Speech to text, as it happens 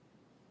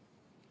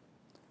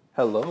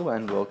Hello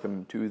and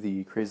welcome to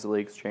the Crazy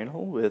Lakes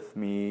channel with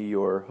me,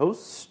 your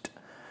host,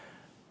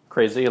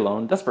 Crazy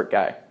Alone Desperate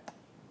Guy.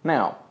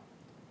 Now,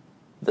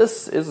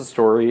 this is a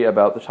story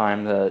about the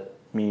time that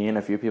me and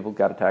a few people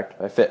got attacked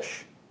by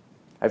fish.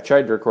 I've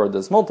tried to record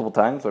this multiple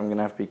times, so I'm going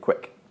to have to be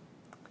quick.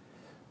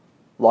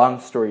 Long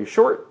story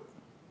short,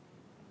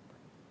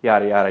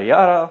 yada yada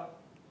yada,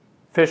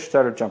 fish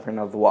started jumping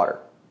out of the water.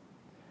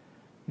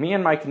 Me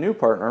and my canoe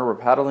partner were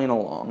paddling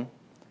along,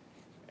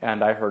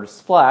 and I heard a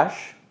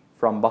splash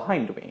from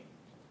behind me.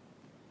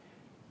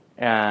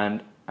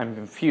 And I'm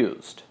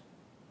confused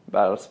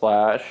about a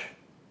splash,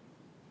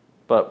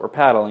 but we're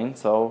paddling,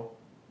 so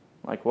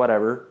like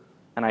whatever.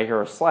 And I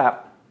hear a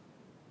slap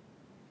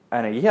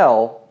and a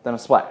yell, then a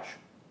splash.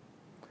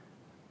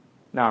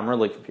 Now I'm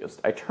really confused.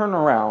 I turn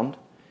around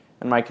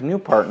and my canoe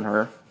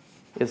partner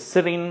is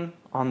sitting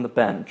on the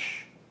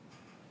bench,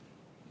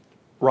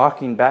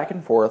 rocking back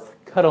and forth,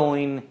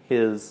 cuddling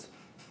his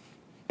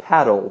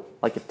paddle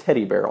like a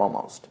teddy bear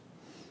almost.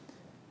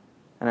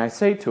 And I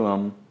say to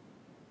him,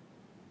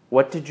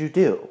 "What did you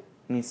do?"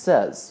 And he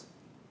says,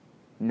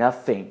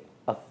 "Nothing.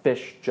 A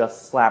fish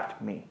just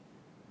slapped me."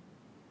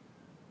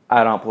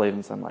 I don't believe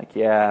him, so I'm like,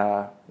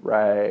 "Yeah,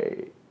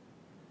 right."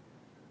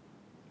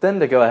 Then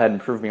to go ahead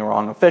and prove me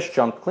wrong, a fish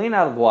jumped clean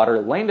out of the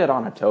water, landed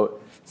on a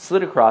tote,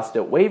 slid across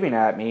it, waving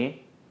at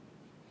me,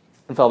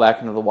 and fell back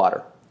into the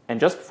water. And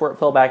just before it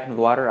fell back into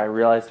the water, I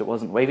realized it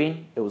wasn't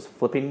waving, it was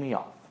flipping me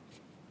off.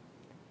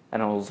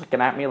 And it was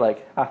looking at me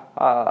like, "Ha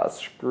ha,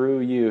 screw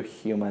you,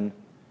 human."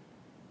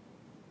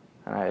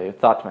 And I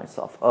thought to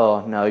myself,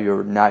 "Oh no,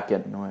 you're not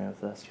getting away with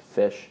this, you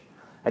fish."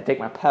 I take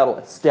my paddle,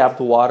 I stab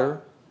the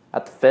water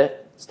at the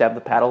stab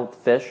the paddle at the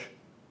fish,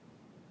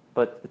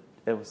 but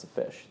it was a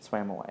fish. It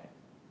swam away.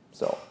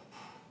 So,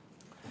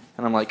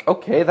 and I'm like,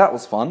 okay, that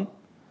was fun.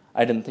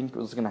 I didn't think it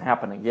was going to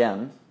happen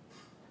again.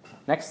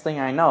 Next thing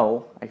I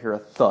know, I hear a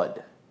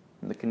thud,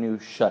 and the canoe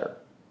shudder.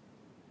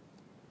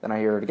 Then I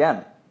hear it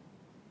again.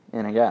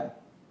 And again.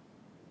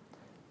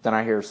 Then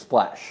I hear a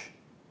splash.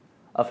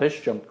 A fish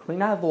jumped clean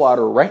out of the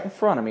water right in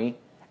front of me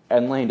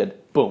and landed,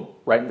 boom,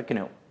 right in the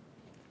canoe.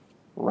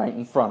 Right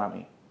in front of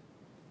me.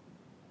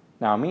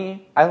 Now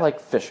me, I like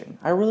fishing.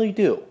 I really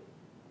do.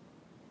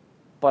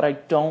 But I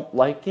don't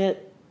like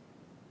it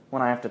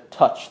when I have to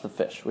touch the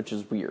fish, which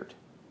is weird.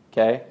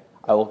 Okay?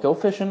 I will go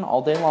fishing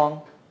all day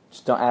long.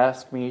 Just don't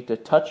ask me to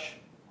touch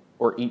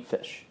or eat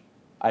fish.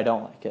 I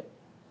don't like it.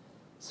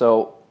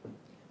 So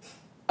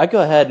I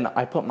go ahead and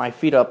I put my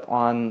feet up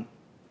on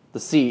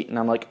the seat, and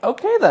I'm like,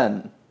 okay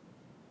then.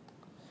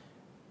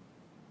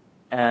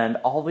 And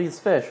all these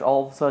fish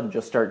all of a sudden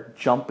just start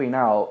jumping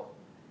out,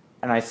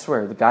 and I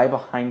swear, the guy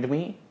behind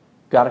me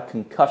got a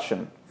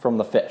concussion from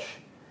the fish,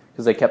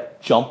 because they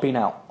kept jumping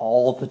out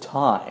all the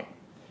time,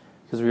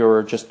 because we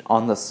were just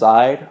on the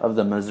side of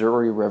the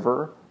Missouri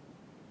River,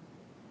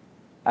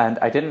 and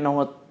I didn't know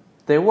what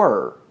they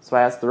were. So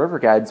I asked the river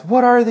guides,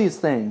 "What are these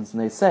things?"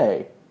 And they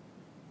say,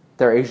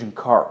 "They're Asian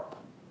carp.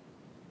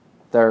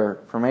 They're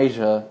from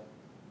Asia,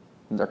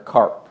 and they're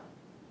carp.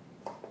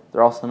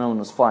 They're also known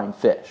as flying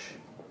fish."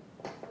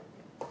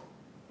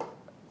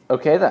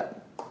 Okay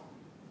then.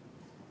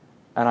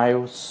 And I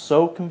was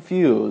so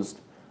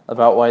confused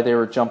about why they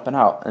were jumping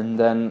out. And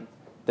then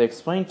they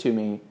explained to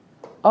me,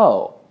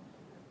 oh,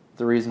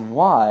 the reason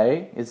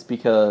why is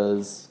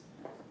because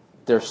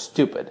they're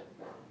stupid.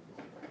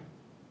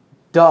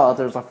 Duh,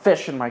 there's a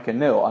fish in my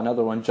canoe.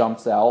 Another one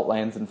jumps out,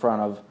 lands in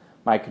front of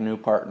my canoe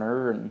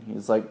partner, and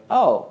he's like,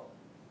 "Oh,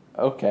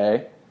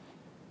 okay."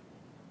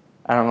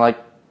 And I'm like,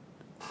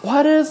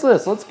 "What is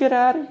this? Let's get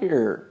out of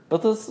here."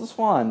 But this is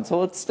fun, so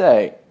let's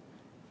stay.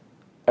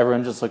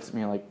 Everyone just looks at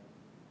me like,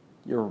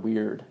 "You're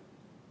weird."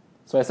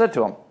 So I said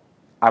to him,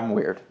 "I'm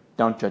weird.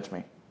 Don't judge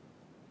me.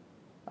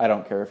 I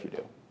don't care if you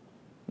do."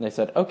 And they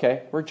said,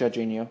 "Okay, we're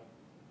judging you."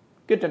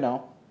 Good to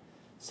know.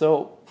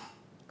 So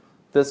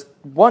this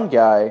one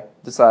guy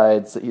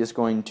decides that he's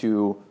going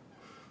to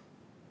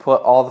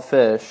put all the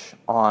fish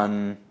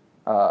on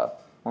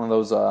one of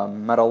those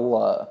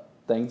metal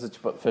things that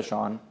you put fish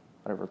on,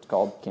 whatever it's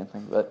called, can't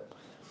think of it.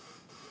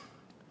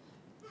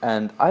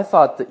 And I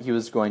thought that he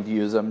was going to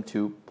use them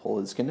to pull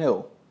his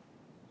canoe.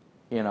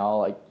 You know,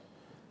 like,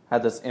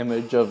 had this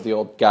image of the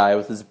old guy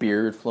with his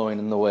beard flowing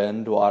in the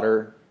wind,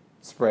 water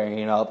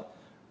spraying up,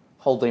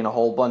 holding a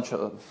whole bunch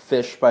of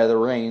fish by the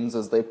reins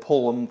as they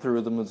pull them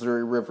through the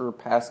Missouri River,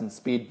 passing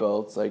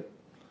speedboats, like,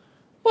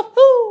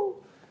 woohoo!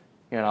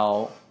 You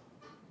know.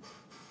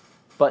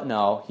 But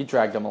no, he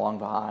dragged them along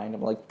behind.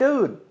 I'm like,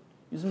 dude,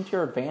 use them to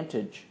your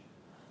advantage.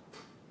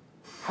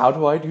 How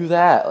do I do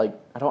that? Like,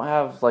 I don't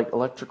have, like,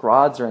 electric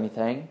rods or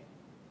anything,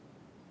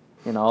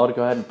 you know, to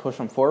go ahead and push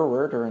them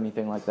forward or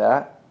anything like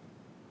that.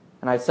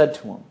 And I said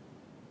to him,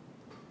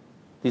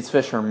 "These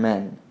fish are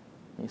men."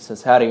 And he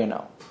says, "How do you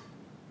know?"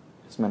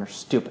 "Because men are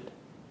stupid.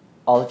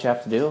 All that you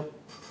have to do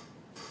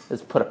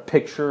is put a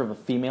picture of a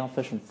female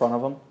fish in front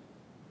of them,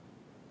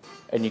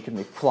 and you can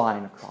be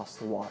flying across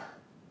the water."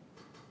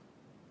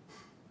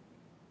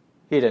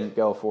 He didn't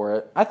go for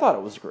it. I thought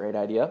it was a great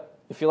idea.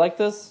 If you like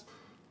this,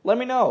 let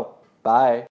me know. Bye.